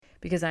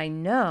because I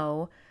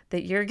know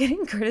that you're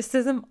getting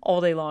criticism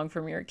all day long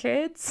from your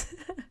kids.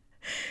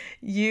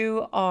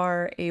 You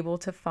are able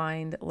to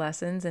find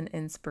lessons and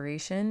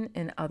inspiration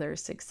in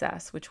others'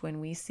 success, which when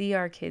we see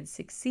our kids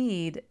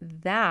succeed,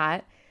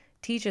 that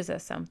teaches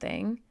us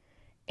something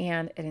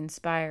and it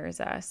inspires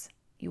us.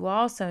 You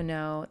also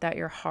know that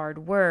your hard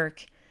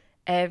work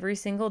every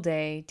single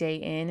day, day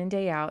in and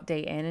day out,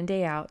 day in and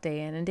day out,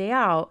 day in and day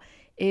out,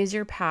 is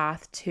your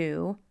path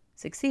to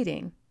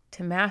succeeding,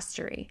 to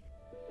mastery.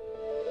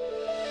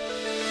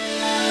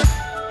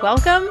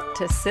 Welcome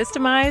to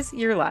Systemize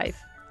Your Life.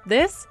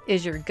 This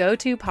is your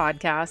go-to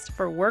podcast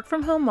for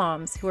work-from-home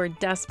moms who are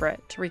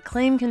desperate to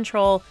reclaim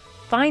control,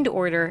 find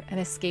order, and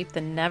escape the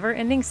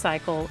never-ending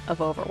cycle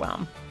of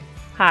overwhelm.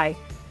 Hi,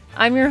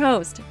 I'm your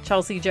host,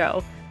 Chelsea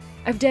Joe.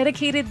 I've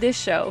dedicated this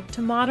show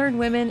to modern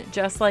women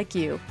just like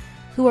you,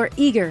 who are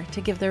eager to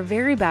give their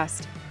very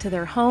best to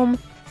their home,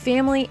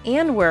 family,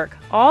 and work,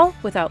 all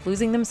without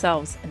losing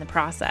themselves in the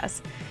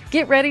process.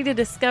 Get ready to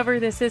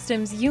discover the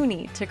systems you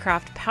need to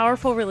craft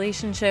powerful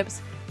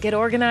relationships, get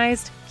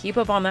organized, keep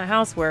up on that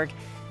housework,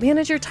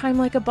 manage your time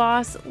like a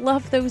boss,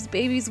 love those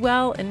babies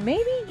well, and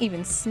maybe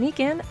even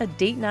sneak in a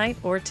date night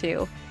or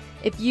two.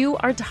 If you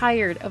are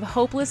tired of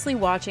hopelessly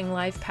watching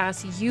life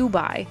pass you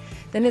by,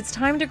 then it's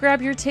time to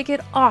grab your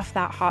ticket off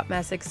that hot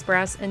mess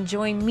express and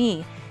join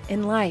me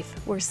in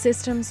life where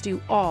systems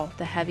do all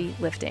the heavy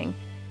lifting.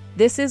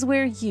 This is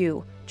where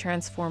you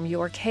transform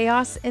your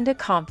chaos into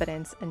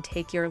confidence and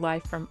take your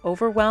life from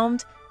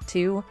overwhelmed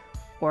to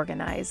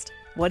organized.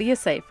 What do you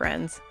say,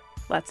 friends?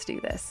 Let's do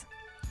this.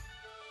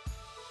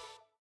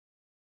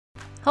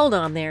 Hold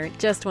on there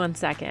just one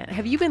second.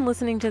 Have you been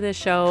listening to this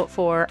show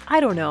for, I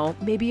don't know,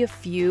 maybe a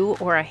few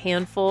or a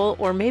handful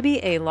or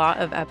maybe a lot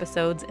of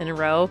episodes in a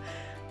row?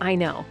 I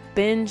know,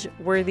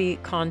 binge-worthy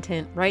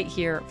content right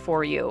here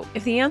for you.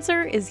 If the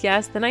answer is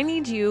yes, then I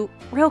need you,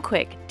 real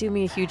quick, do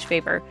me a huge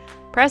favor.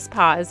 Press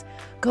pause,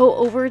 go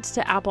over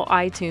to Apple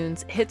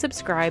iTunes, hit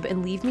subscribe,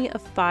 and leave me a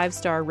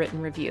 5-star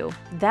written review.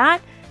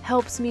 That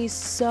helps me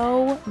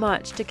so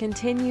much to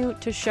continue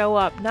to show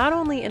up not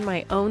only in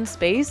my own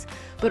space,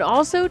 but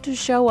also to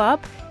show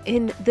up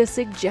in the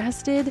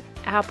suggested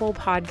Apple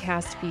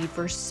podcast feed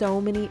for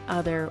so many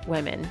other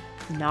women.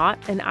 Not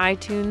an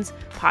iTunes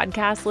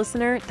podcast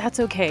listener? That's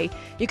okay.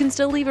 You can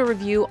still leave a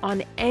review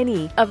on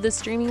any of the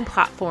streaming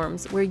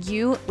platforms where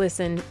you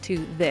listen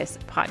to this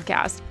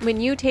podcast.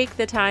 When you take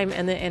the time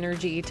and the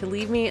energy to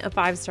leave me a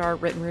 5-star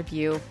written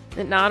review,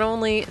 it not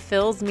only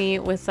fills me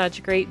with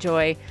such great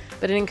joy,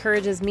 but it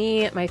encourages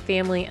me, my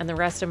family, and the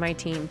rest of my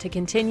team to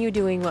continue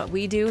doing what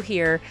we do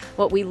here,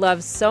 what we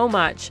love so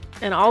much.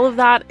 And all of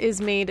that is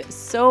made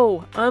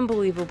so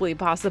unbelievably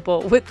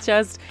possible with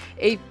just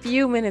a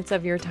few minutes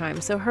of your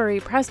time. So hurry,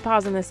 press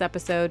pause on this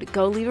episode,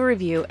 go leave a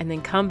review, and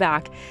then come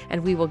back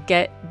and we will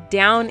get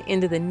down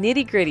into the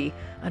nitty-gritty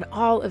on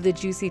all of the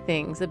juicy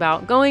things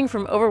about going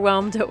from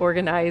overwhelmed to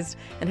organized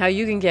and how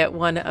you can get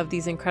one of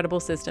these incredible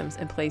systems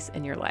in place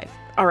in your life.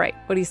 All right,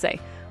 what do you say?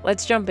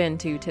 Let's jump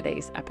into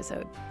today's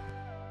episode.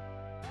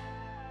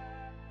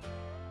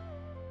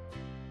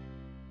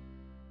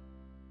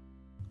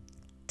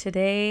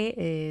 Today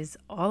is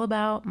all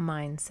about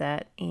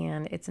mindset,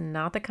 and it's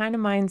not the kind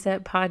of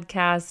mindset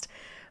podcast,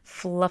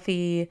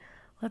 fluffy,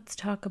 let's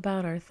talk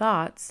about our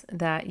thoughts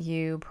that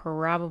you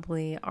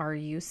probably are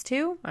used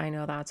to. I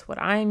know that's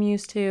what I'm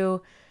used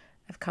to.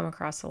 I've come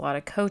across a lot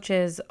of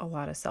coaches, a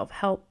lot of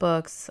self-help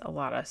books, a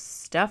lot of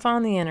stuff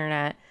on the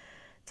internet.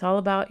 It's all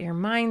about your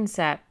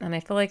mindset, and I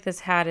feel like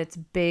this had its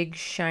big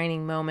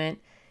shining moment,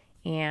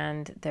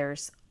 and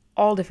there's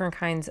all different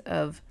kinds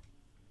of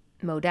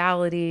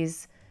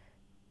modalities,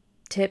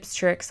 tips,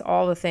 tricks,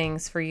 all the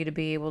things for you to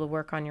be able to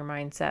work on your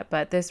mindset.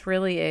 But this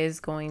really is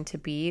going to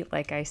be,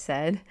 like I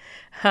said,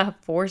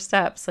 4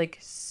 steps, like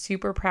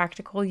super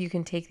practical. You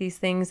can take these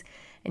things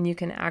and you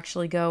can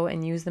actually go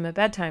and use them at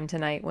bedtime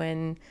tonight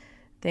when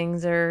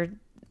things are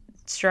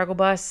struggle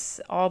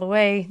bus all the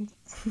way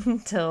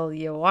till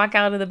you walk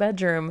out of the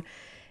bedroom.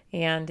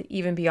 And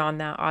even beyond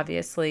that,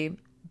 obviously,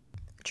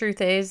 truth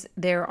is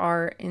there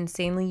are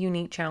insanely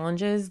unique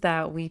challenges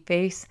that we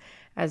face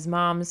as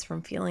moms,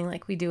 from feeling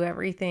like we do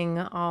everything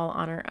all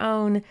on our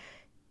own,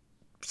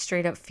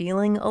 straight up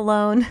feeling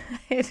alone.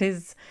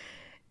 It's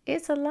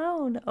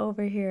alone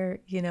over here,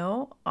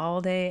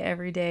 all day,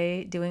 every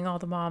day, doing all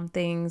the mom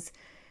things,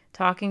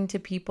 talking to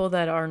people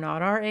that are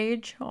not our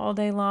age all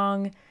day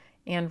long,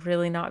 and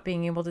really not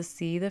being able to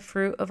see the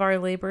fruit of our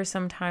labor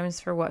sometimes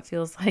for what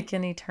feels like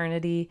an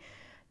eternity.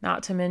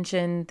 Not to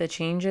mention the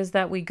changes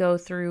that we go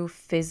through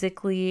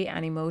physically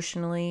and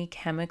emotionally,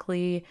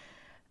 chemically,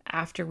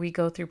 after we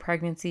go through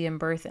pregnancy and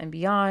birth and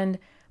beyond.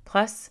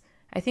 Plus,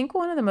 I think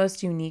one of the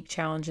most unique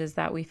challenges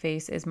that we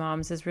face as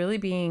moms is really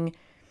being,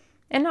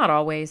 and not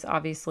always,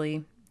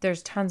 obviously,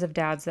 there's tons of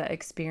dads that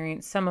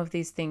experience some of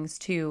these things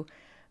too,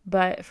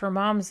 but for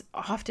moms,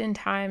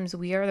 oftentimes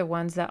we are the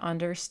ones that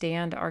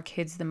understand our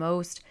kids the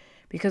most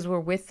because we're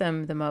with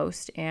them the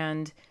most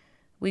and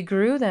we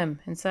grew them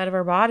inside of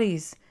our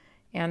bodies.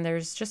 And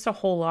there's just a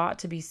whole lot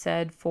to be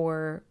said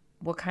for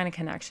what kind of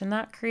connection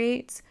that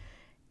creates.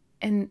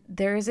 And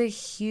there is a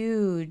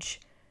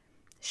huge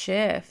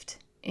shift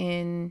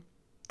in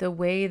the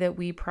way that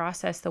we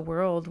process the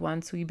world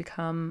once we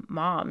become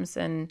moms.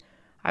 And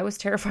I was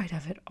terrified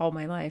of it all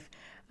my life.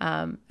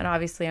 And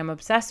obviously I'm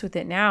obsessed with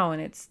it now,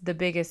 and it's the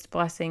biggest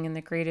blessing and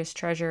the greatest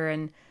treasure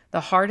and the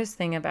hardest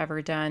thing I've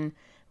ever done.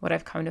 What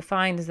I've come to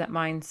find is that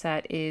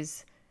mindset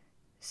is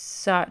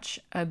such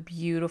a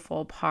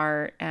beautiful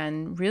part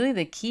and really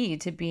the key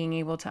to being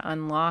able to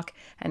unlock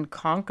and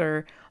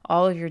conquer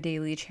all of your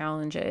daily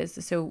challenges.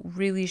 So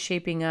really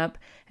shaping up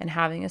and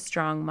having a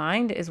strong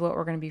mind is what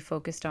we're going to be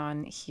focused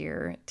on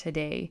here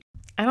today.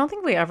 I don't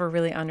think we ever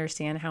really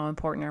understand how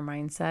important our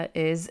mindset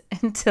is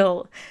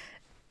until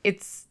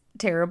it's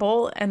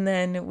terrible, and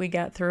then we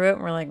get through it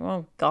and we're like,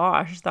 oh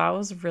gosh, that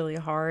was really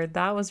hard.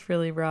 That was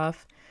really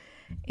rough.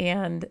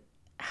 And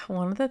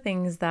one of the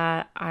things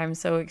that I'm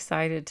so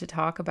excited to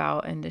talk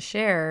about and to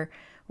share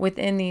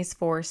within these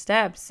 4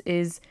 steps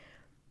is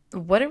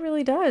what it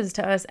really does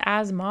to us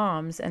as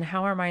moms and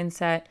how our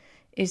mindset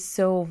is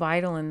so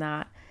vital in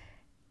that.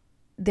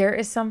 There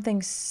is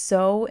something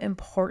so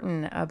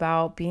important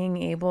about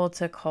being able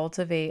to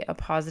cultivate a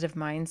positive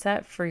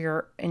mindset for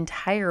your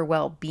entire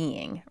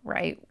well-being,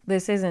 right?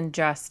 This isn't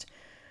just,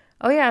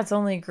 oh yeah, it's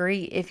only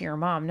great if you're a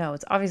mom. No,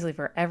 it's obviously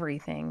for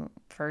everything,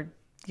 for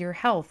your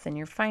health and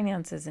your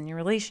finances and your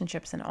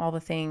relationships and all the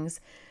things.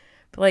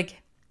 But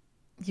like,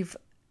 you've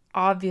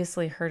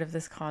obviously heard of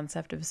this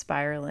concept of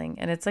spiraling,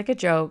 and it's like a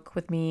joke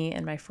with me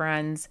and my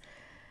friends.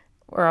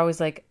 We're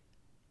always like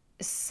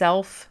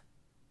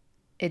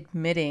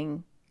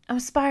self-admitting, I'm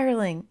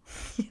spiraling,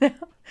 you know?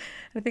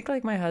 I think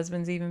like my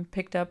husband's even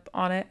picked up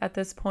on it at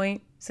this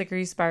point. He's like, are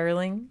you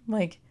spiraling?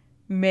 Like,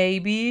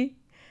 maybe.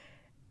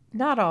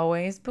 Not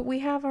always, but we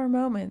have our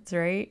moments,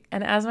 right?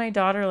 And as my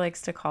daughter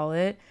likes to call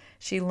it,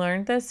 she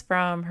learned this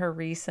from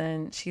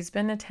she's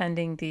been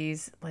attending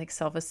these like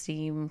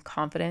self-esteem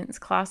confidence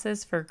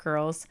classes for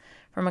girls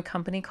from a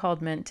company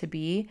called Meant to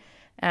Be.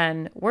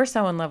 And we're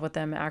so in love with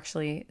them,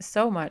 actually,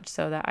 so much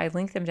so that I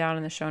link them down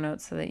in the show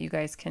notes so that you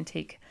guys can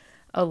take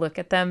a look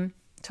at them.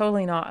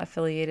 Totally not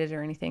affiliated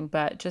or anything,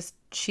 but just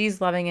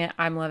she's loving it.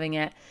 I'm loving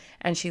it.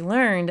 And she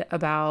learned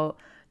about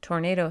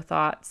tornado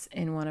thoughts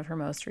in one of her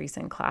most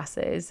recent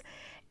classes.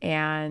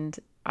 And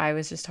I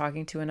was just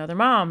talking to another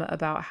mom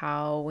about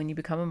how when you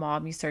become a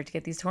mom, you start to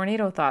get these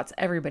tornado thoughts.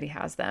 Everybody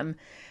has them,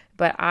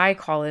 but I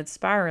call it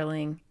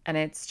spiraling. And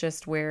it's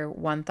just where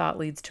one thought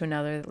leads to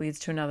another, that leads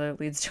to another,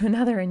 leads to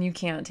another, and you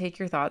can't take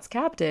your thoughts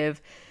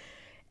captive.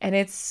 And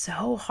it's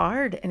so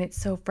hard and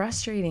it's so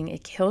frustrating.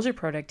 It kills your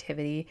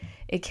productivity.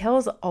 It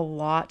kills a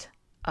lot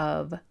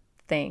of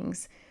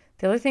things.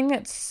 The other thing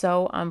that's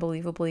so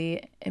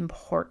unbelievably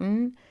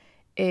important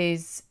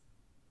is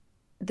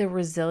the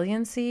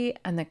resiliency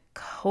and the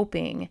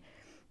coping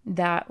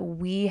that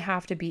we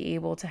have to be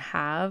able to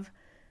have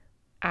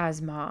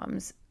as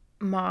moms.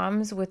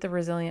 Moms with the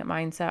resilient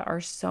mindset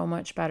are so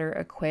much better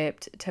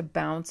equipped to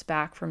bounce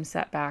back from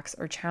setbacks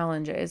or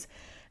challenges.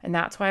 And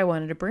that's why I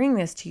wanted to bring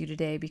this to you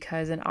today,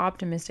 because an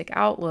optimistic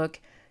outlook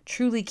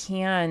truly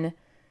can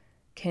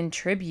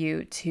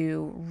contribute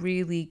to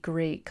really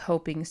great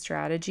coping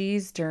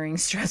strategies during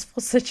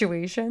stressful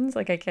situations.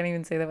 Like, I can't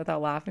even say that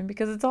without laughing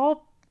because it's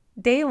all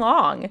day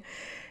long.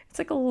 It's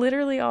like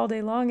literally all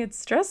day long. It's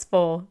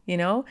stressful, you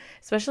know,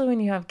 especially when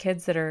you have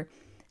kids that are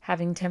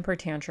having temper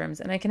tantrums.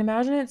 And I can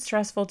imagine it's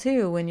stressful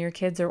too when your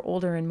kids are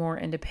older and more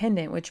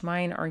independent, which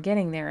mine are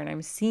getting there, and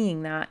I'm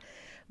seeing that.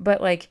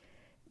 But like,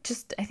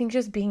 I think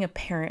just being a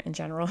parent in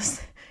general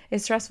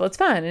is stressful. It's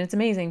fun and it's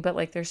amazing, but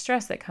like there's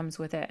stress that comes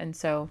with it. And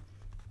so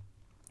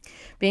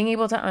being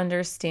able to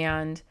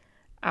understand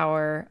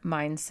our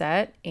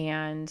mindset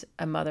and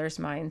a mother's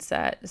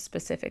mindset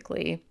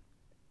specifically,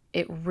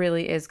 it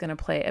really is going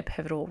to play a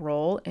pivotal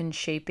role in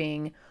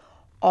shaping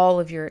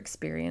all of your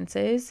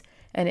experiences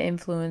and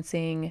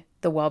influencing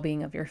the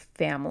well-being of your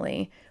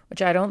family,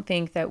 which I don't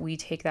think that we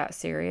take that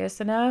serious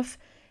enough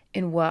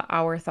in what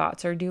our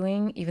thoughts are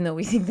doing, even though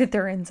we think that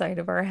they're inside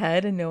of our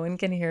head and no one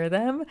can hear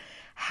them,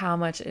 how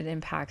much it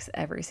impacts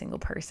every single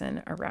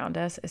person around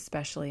us,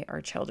 especially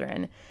our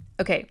children.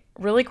 Okay,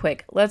 really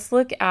quick, let's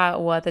look at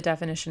what the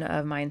definition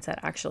of mindset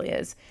actually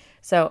is.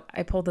 So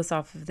I pulled this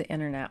off of the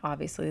internet.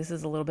 Obviously, this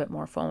is a little bit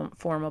more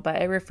formal, but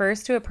it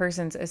refers to a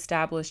person's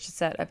established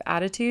set of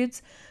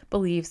attitudes,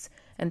 beliefs,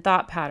 and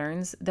thought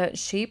patterns that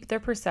shape their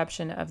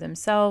perception of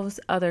themselves,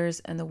 others,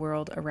 and the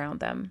world around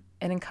them.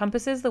 It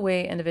encompasses the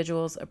way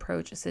individuals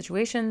approach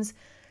situations,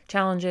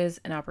 challenges,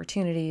 and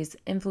opportunities,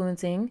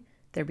 influencing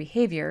their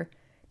behavior,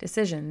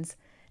 decisions,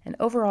 and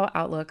overall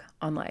outlook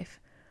on life.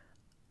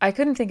 I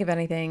couldn't think of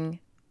anything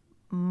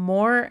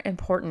more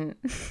important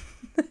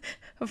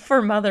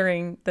for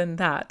mothering than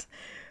that.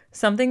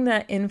 Something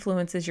that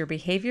influences your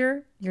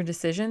behavior, your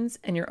decisions,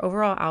 and your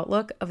overall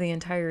outlook of the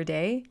entire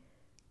day.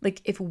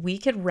 Like, if we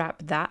could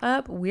wrap that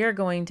up, we are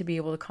going to be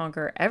able to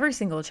conquer every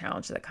single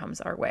challenge that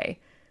comes our way.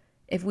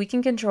 If we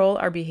can control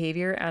our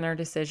behavior and our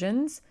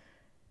decisions,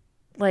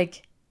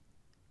 like,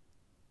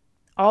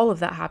 all of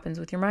that happens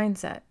with your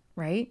mindset,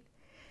 right?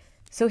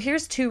 So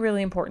here's two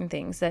really important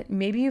things that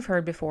maybe you've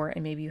heard before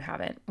and maybe you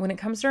haven't. When it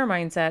comes to our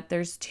mindset,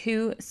 there's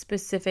two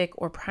specific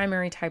or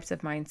primary types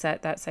of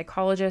mindset that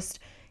psychologist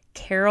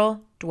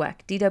Carol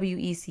Dweck,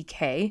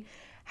 Dweck,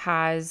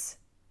 has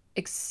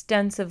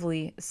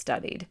extensively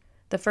studied.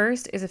 The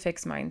first is a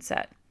fixed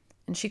mindset.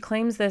 And she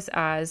claims this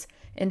as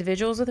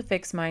individuals with a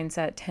fixed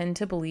mindset tend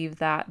to believe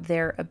that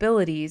their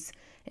abilities,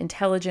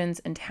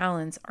 intelligence, and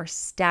talents are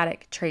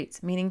static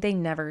traits, meaning they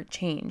never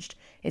changed.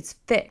 It's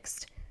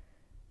fixed.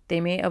 They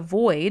may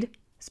avoid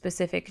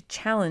specific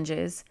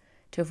challenges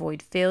to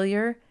avoid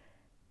failure,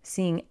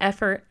 seeing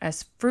effort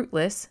as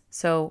fruitless.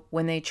 So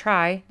when they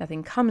try,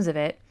 nothing comes of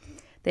it.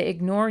 They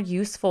ignore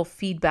useful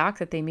feedback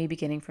that they may be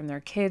getting from their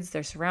kids,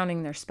 their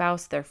surrounding, their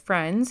spouse, their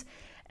friends,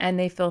 and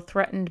they feel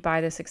threatened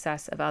by the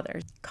success of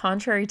others.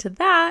 Contrary to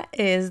that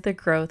is the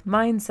growth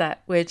mindset,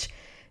 which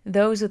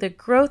those with a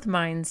growth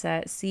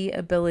mindset see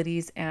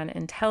abilities and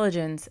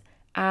intelligence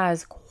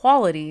as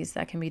qualities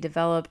that can be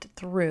developed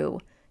through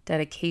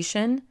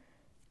dedication,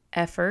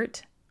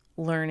 effort,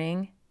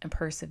 learning, and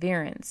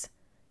perseverance,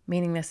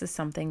 meaning this is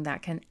something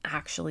that can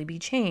actually be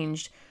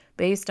changed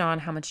based on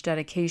how much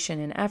dedication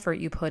and effort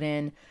you put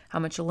in, how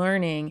much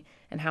learning,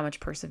 and how much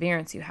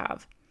perseverance you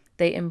have.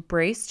 They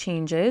embrace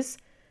changes,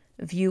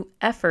 view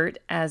effort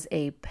as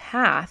a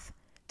path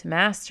to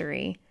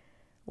mastery,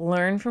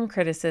 learn from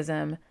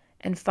criticism,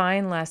 and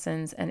find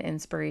lessons and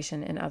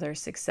inspiration in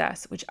others'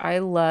 success, which I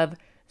love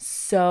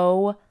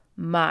so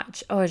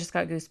much. Oh, I just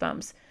got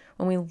goosebumps.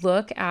 When we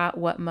look at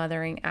what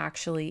mothering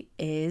actually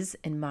is,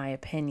 in my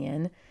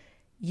opinion,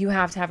 you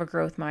have to have a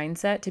growth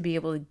mindset to be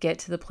able to get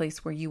to the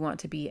place where you want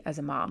to be as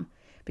a mom.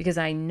 Because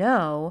I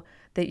know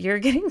that you're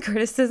getting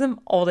criticism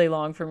all day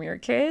long from your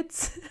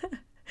kids.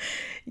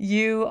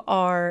 You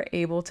are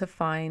able to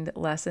find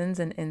lessons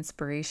and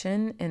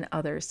inspiration in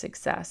others'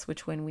 success,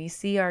 which when we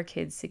see our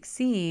kids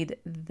succeed,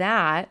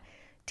 that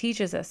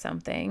teaches us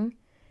something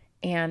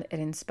and it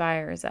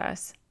inspires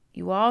us.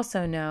 You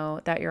also know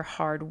that your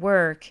hard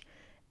work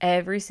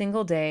every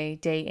single day,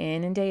 day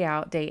in and day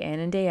out, day in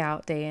and day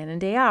out, day in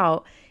and day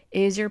out,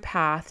 is your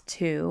path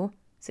to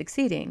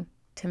succeeding,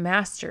 to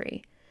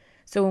mastery.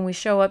 So when we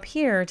show up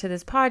here to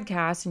this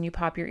podcast and you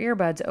pop your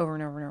earbuds over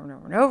and over and over and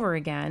over and over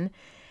again,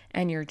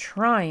 and you're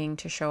trying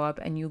to show up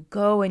and you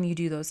go and you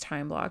do those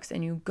time blocks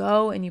and you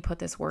go and you put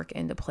this work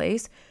into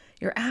place,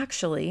 you're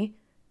actually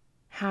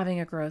having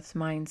a growth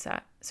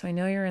mindset. So I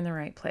know you're in the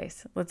right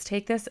place. Let's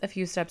take this a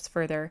few steps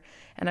further,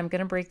 and I'm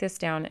going to break this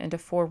down into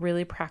 4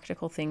 really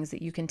practical things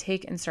that you can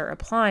take and start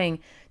applying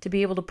to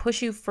be able to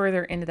push you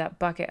further into that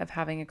bucket of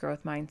having a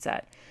growth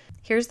mindset.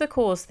 Here's the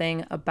coolest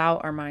thing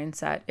about our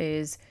mindset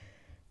is,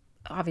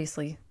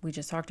 obviously, we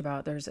just talked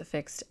about there's a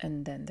fixed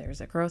and then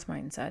there's a growth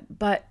mindset,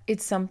 but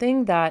it's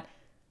something that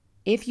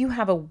if you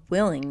have a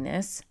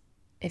willingness,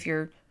 if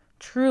you're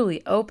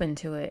truly open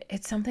to it,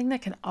 it's something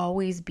that can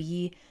always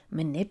be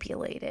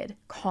manipulated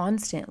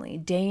constantly,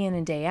 day in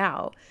and day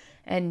out.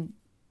 And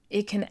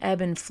it can ebb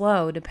and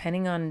flow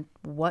depending on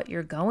what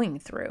you're going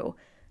through.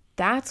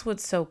 That's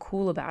what's so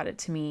cool about it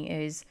to me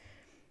is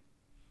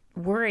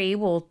we're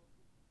able,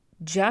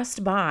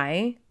 just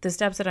by the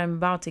steps that I'm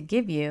about to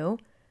give you,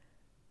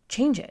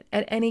 change it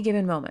at any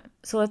given moment.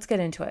 So let's get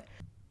into it.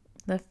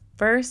 The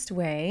first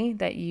way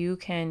that you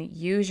can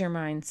use your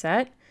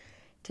mindset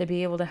to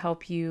be able to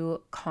help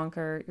you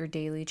conquer your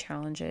daily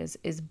challenges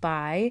is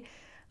by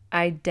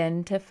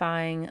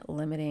identifying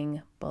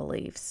limiting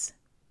beliefs.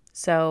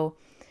 So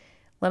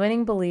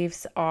limiting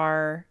beliefs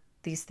are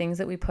these things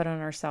that we put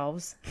on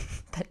ourselves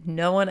that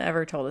no one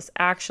ever told us.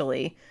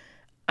 Actually,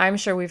 I'm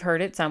sure we've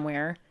heard it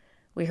somewhere.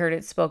 We heard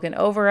it spoken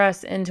over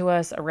us, into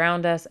us,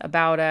 around us,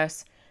 about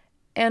us.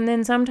 And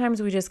then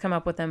sometimes we just come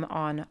up with them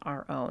on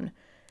our own.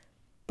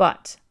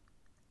 But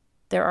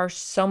there are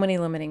so many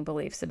limiting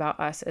beliefs about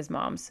us as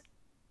moms.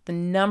 The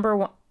number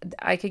one,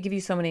 I could give you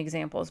so many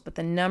examples, but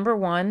the number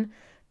one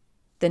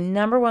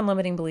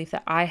limiting belief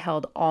that I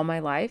held all my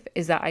life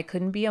is that I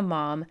couldn't be a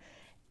mom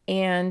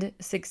and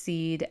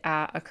succeed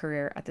at a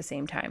career at the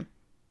same time.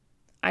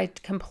 That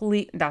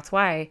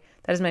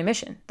is my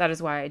mission. That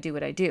is why I do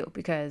what I do,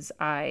 because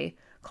I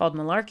called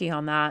malarkey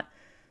on that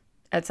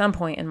at some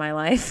point in my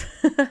life,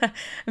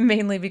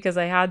 mainly because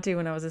I had to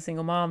when I was a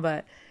single mom,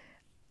 but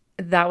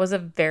that was a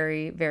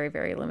very, very,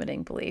 very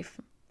limiting belief.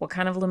 What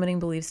kind of limiting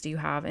beliefs do you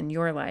have in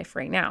your life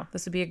right now?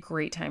 This would be a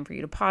great time for you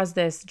to pause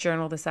this,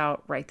 journal this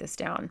out, write this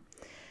down.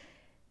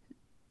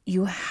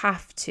 You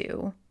have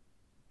to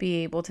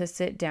be able to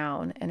sit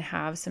down and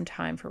have some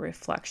time for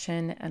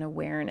reflection and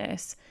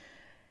awareness.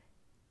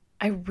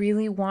 I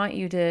really want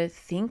you to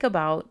think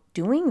about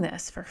doing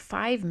this for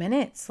 5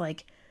 minutes.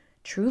 Like,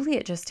 truly,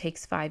 it just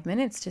takes 5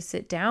 minutes to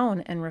sit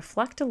down and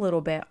reflect a little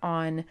bit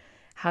on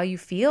how you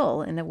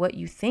feel and what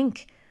you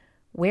think.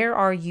 Where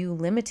are you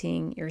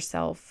limiting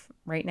yourself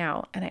right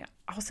now? And I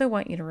also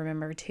want you to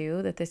remember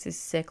too that this is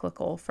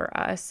cyclical for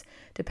us.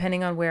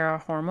 Depending on where our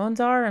hormones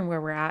are and where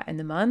we're at in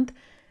the month,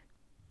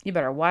 you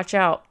better watch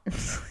out.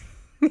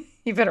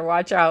 You better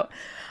watch out.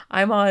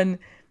 I'm on,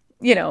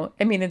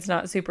 it's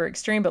not super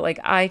extreme, but like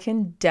I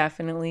can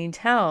definitely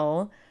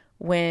tell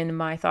when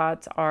my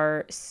thoughts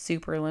are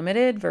super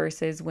limited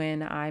versus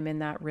when I'm in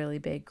that really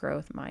big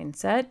growth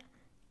mindset.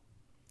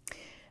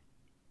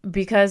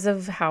 Because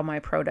of how my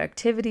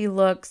productivity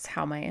looks,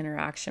 how my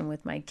interaction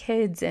with my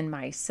kids and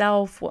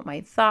myself, what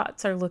my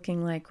thoughts are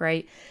looking like,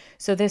 right?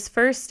 So this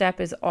first step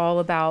is all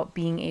about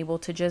being able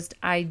to just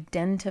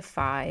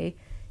identify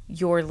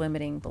your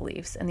limiting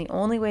beliefs. And the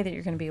only way that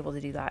you're going to be able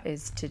to do that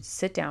is to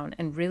sit down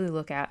and really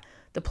look at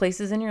the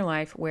places in your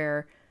life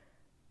where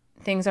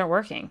things aren't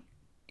working.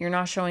 You're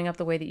not showing up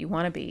the way that you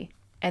want to be.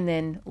 And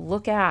then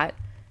look at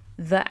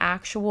the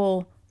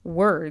actual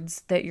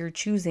words that you're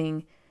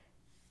choosing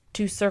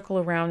to circle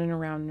around and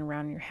around and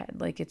around in your head.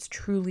 Like it's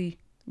truly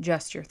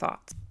just your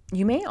thoughts.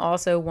 You may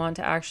also want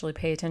to actually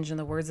pay attention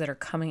to the words that are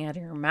coming out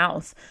of your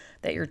mouth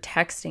that you're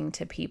texting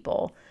to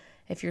people.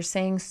 If you're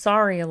saying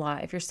sorry a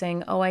lot, if you're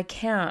saying, oh, I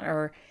can't,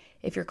 or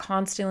if you're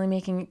constantly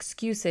making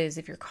excuses,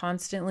 if you're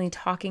constantly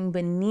talking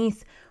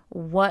beneath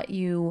what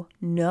you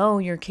know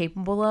you're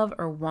capable of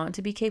or want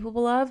to be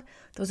capable of,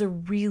 those are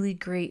really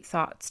great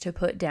thoughts to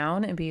put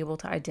down and be able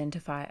to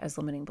identify as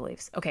limiting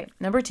beliefs. Okay,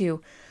 number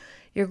 2,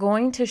 you're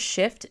going to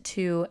shift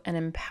to an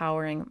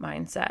empowering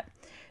mindset.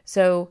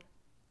 So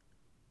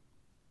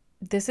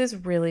this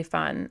is really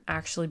fun,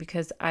 actually,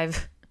 because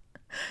I've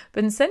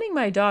been sending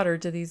my daughter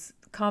to these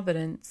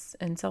confidence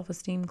and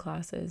self-esteem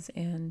classes,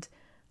 and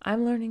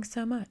I'm learning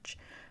so much.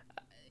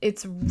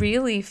 It's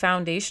really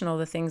foundational,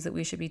 the things that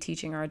we should be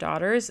teaching our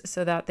daughters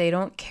so that they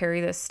don't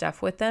carry this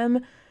stuff with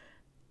them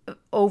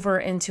over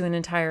into an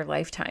entire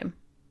lifetime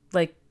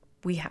like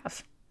we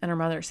have and our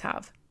mothers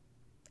have.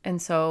 And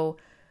so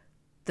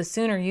the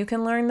sooner you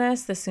can learn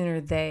this, the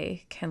sooner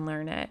they can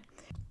learn it.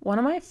 One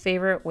of my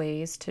favorite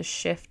ways to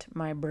shift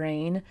my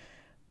brain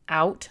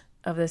out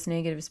of this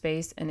negative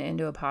space and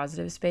into a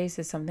positive space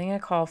is something I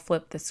call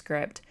flip the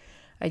script.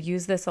 I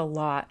use this a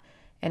lot,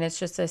 and it's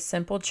just a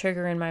simple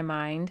trigger in my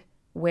mind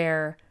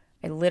where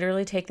I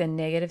literally take the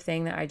negative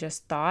thing that I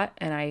just thought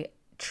and I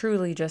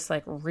truly just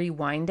like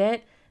rewind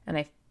it and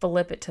I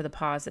flip it to the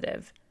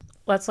positive.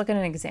 Let's look at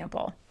an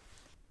example.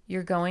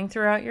 You're going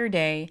throughout your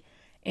day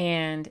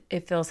and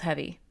it feels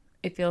heavy.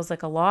 It feels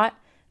like a lot,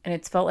 and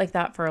it's felt like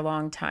that for a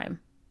long time.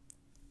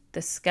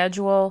 The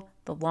schedule,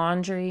 the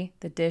laundry,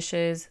 the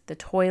dishes, the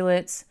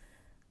toilets,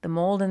 the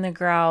mold in the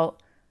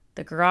grout,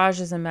 the garage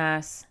is a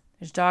mess.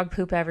 There's dog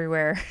poop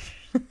everywhere.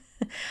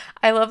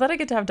 I love that I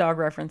get to have dog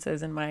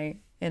references in my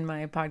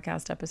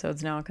podcast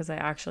episodes now because I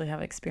actually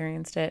have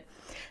experienced it.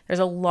 There's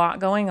a lot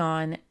going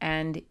on,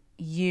 and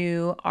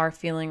you are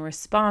feeling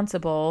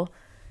responsible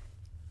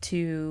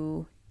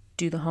to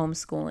do the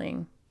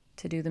homeschooling,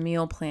 to do the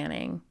meal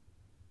planning,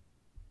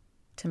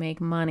 to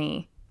make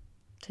money,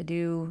 to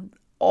do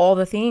all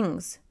the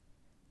things.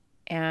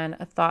 And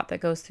a thought that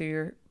goes through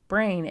your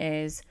brain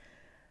is,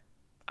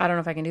 I don't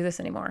know if I can do this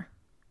anymore.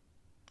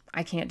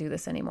 I can't do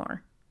this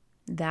anymore.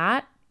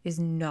 That is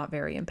not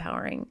very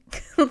empowering.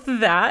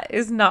 That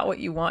is not what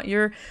you want.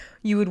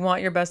 You would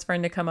want your best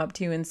friend to come up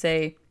to you and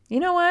say,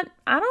 you know what?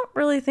 I don't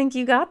really think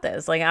you got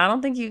this. Like, I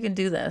don't think you can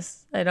do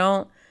this.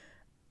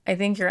 I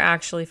think you're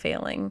actually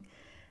failing.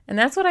 And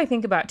that's what I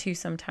think about too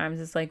sometimes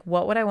is like,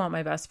 what would I want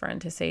my best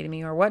friend to say to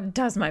me? Or what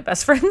does my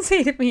best friend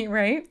say to me,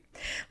 right?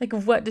 Like,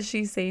 what does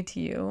she say to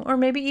you? Or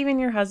maybe even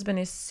your husband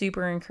is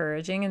super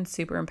encouraging and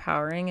super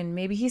empowering, and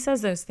maybe he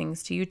says those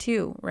things to you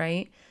too,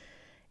 right?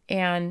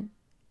 And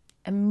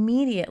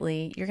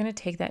immediately you're going to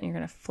take that and you're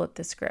going to flip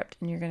the script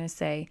and you're going to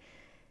say,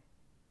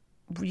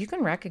 you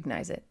can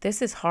recognize it.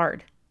 This is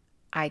hard.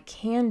 I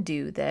can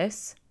do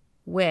this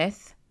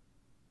with,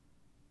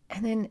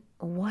 and then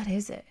what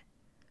is it?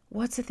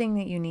 What's the thing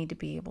that you need to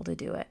be able to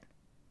do it?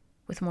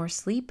 With more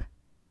sleep?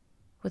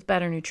 With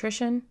better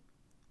nutrition?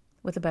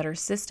 With a better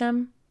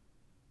system?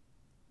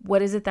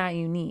 What is it that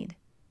you need?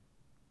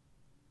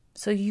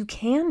 So you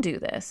can do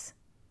this.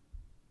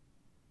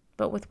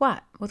 But with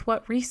what? With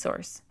what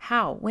resource?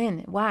 How?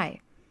 When?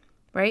 Why?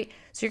 Right?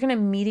 So you're going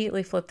to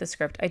immediately flip the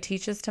script. I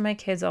teach this to my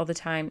kids all the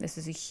time. This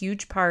is a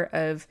huge part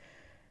of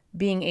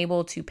being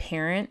able to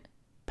parent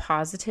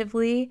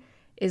positively,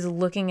 is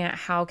looking at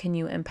how can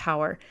you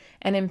empower.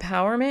 And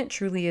empowerment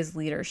truly is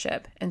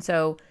leadership. And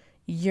so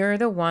you're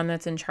the one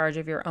that's in charge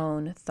of your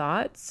own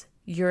thoughts.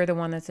 You're the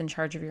one that's in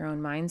charge of your own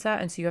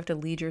mindset. And so you have to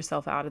lead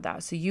yourself out of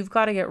that. So you've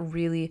got to get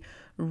really,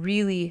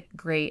 really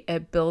great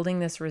at building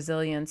this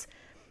resilience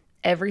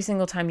every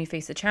single time you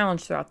face a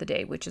challenge throughout the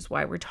day, which is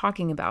why we're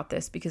talking about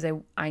this, because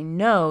I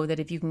know that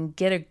if you can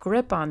get a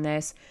grip on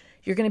this,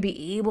 you're going to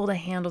be able to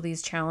handle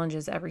these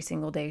challenges every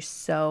single day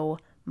so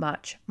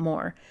much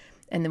more.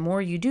 And the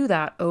more you do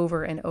that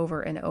over and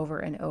over and over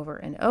and over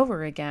and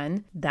over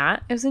again,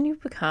 that is when you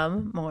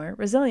become more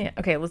resilient.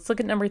 Okay, let's look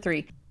at number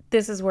 3.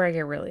 This is where I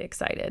get really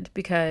excited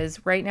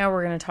because right now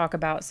we're going to talk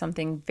about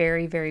something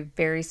very, very,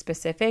 very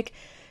specific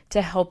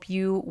to help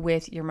you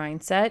with your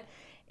mindset.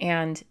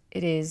 And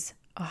it is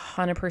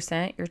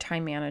 100% your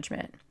time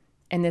management.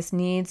 And this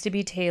needs to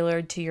be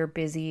tailored to your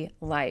busy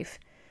life.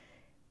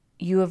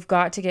 You have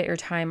got to get your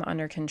time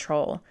under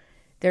control.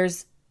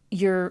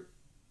 Your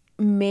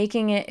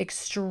making it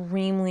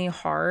extremely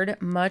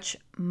hard, much,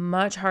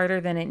 much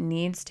harder than it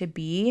needs to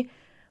be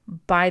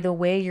by the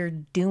way you're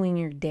doing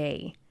your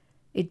day.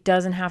 It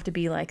doesn't have to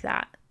be like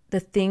that. The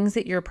things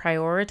that you're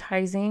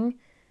prioritizing,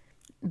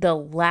 the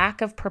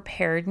lack of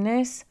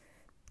preparedness,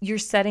 you're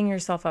setting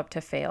yourself up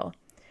to fail.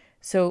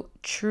 So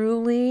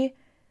truly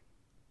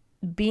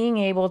being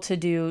able to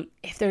do,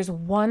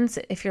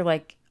 if you're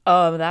like,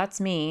 oh,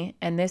 that's me,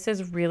 and this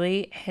is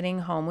really hitting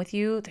home with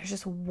you, there's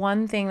just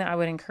one thing that I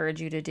would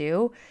encourage you to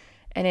do,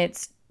 and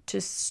it's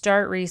to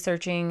start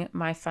researching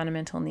my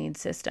fundamental needs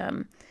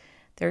system.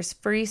 There's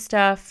free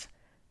stuff.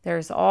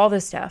 There's all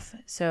this stuff.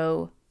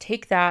 So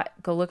take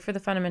that, go look for the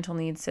fundamental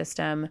needs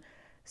system,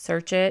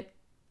 search it.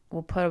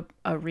 We'll put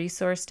a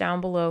resource down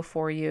below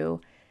for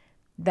you.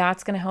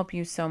 That's going to help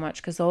you so much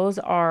because those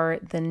are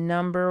the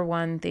number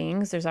one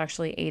things. There's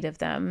actually 8 of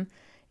them.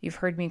 You've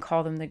heard me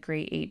call them the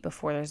Great 8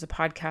 before. There's a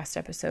podcast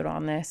episode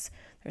on this.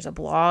 There's a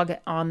blog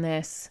on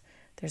this.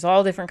 There's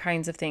all different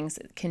kinds of things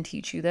that can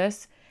teach you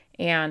this.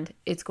 And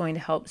it's going to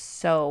help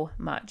so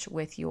much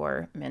with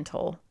your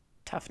mental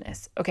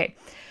toughness. Okay,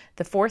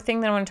 the 4th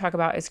thing that I want to talk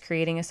about is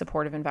creating a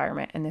supportive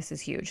environment. And this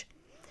is huge.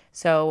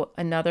 So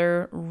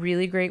another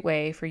really great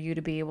way for you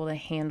to be able to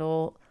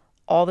handle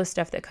all the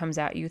stuff that comes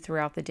at you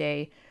throughout the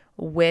day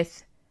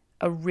with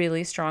a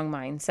really strong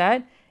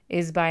mindset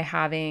is by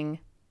having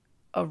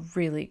a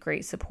really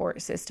great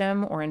support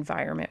system or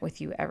environment with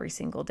you every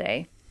single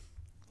day.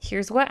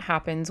 Here's what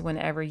happens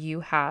whenever you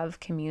have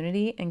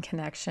community and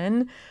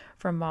connection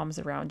from moms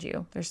around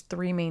you. There's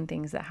 3 main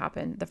things that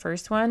happen. The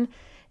first one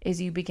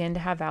is you begin to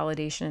have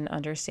validation and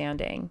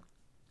understanding.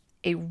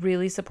 A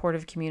really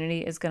supportive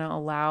community is going to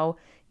allow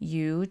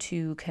you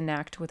to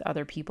connect with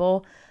other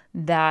people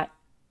that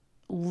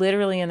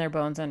literally in their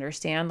bones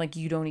understand, like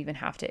you don't even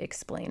have to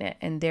explain it.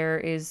 And there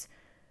is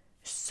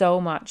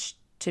so much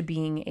to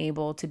being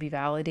able to be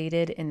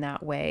validated in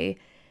that way.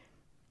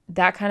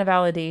 That kind of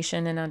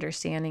validation and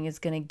understanding is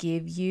going to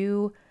give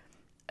you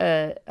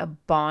a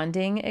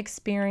bonding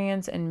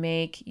experience and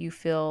make you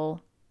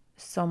feel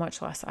so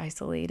much less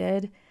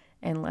isolated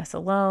and less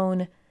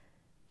alone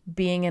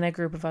being in a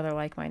group of other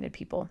like-minded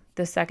people.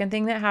 The second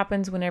thing that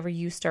happens whenever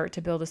you start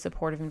to build a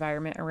supportive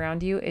environment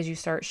around you is you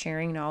start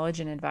sharing knowledge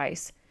and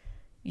advice.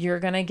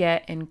 You're going to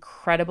get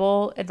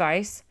incredible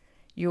advice.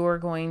 You're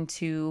going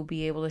to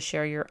be able to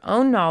share your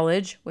own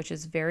knowledge, which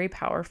is very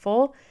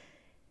powerful.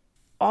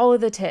 All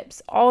of the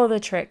tips, all of the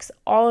tricks,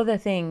 all of the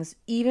things,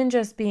 even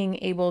just being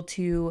able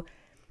to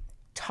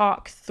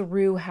talk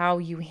through how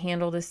you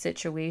handle the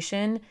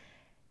situation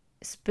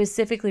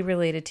specifically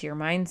related to your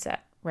mindset,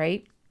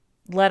 right?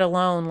 Let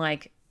alone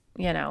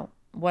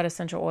what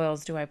essential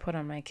oils do I put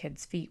on my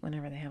kids' feet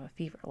whenever they have a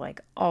fever?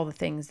 Like all the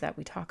things that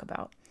we talk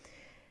about.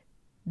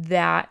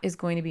 That is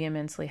going to be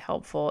immensely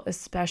helpful,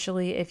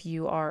 especially if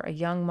you are a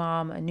young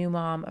mom, a new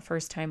mom, a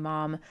first-time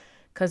mom,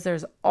 because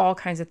there's all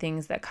kinds of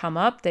things that come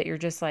up that you're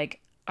just like,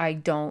 I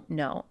don't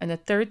know. And the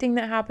third thing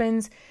that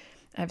happens,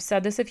 I've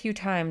said this a few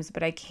times,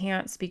 but I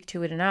can't speak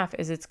to it enough,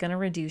 is it's going to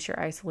reduce your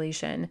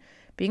isolation.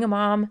 Being a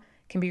mom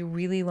can be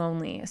really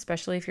lonely,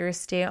 especially if you're a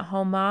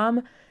stay-at-home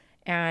mom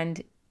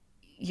and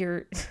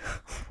you're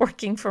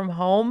working from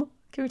home.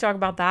 Can we talk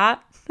about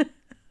that?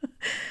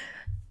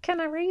 Can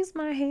I raise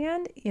my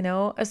hand?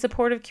 A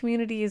supportive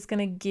community is going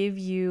to give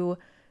you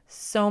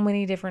so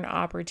many different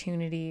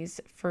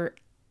opportunities for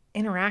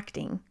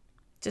interacting,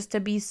 just to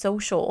be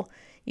social.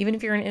 Even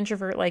if you're an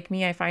introvert like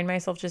me, I find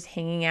myself just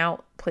hanging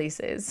out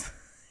places.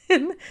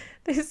 And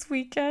this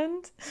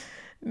weekend,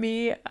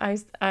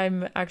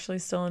 I'm actually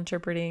still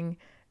interpreting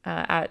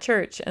at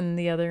church, and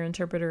the other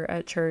interpreter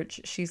at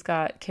church, she's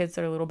got kids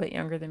that are a little bit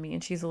younger than me,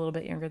 and she's a little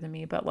bit younger than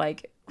me, but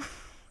like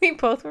we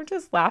both were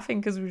just laughing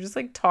because we were just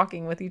like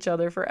talking with each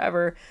other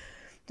forever.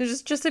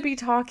 There's just to be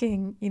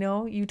talking,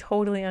 you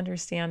totally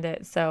understand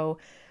it. So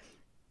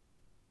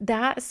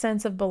that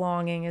sense of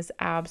belonging is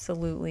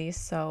absolutely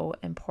so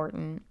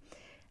important.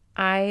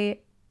 I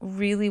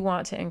really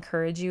want to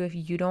encourage you, if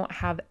you don't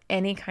have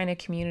any kind of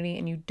community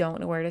and you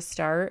don't know where to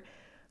start,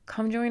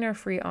 come join our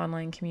free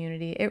online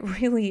community. It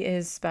really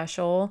is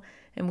special,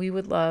 and we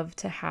would love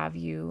to have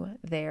you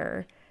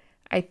there.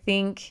 I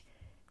think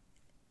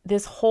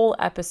this whole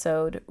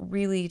episode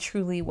really,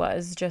 truly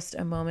was just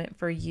a moment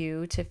for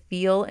you to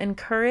feel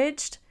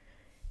encouraged.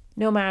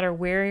 No matter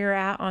where you're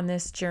at on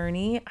this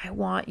journey, I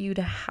want you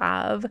to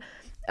have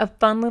a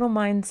fun little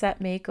mindset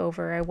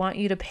makeover. I want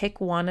you to pick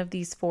one of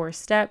these 4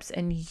 steps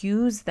and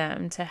use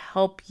them to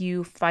help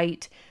you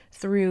fight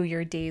through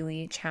your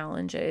daily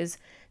challenges.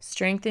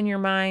 Strengthen your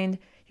mind.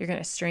 You're going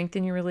to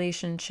strengthen your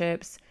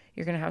relationships.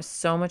 You're going to have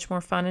so much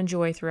more fun and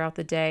joy throughout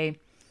the day.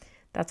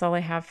 That's all I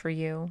have for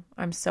you.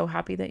 I'm so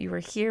happy that you were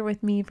here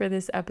with me for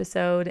this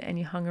episode and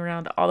you hung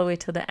around all the way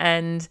to the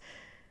end.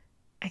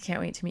 I can't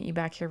wait to meet you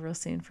back here real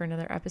soon for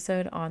another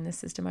episode on the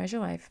Systemize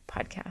Your Life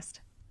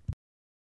podcast.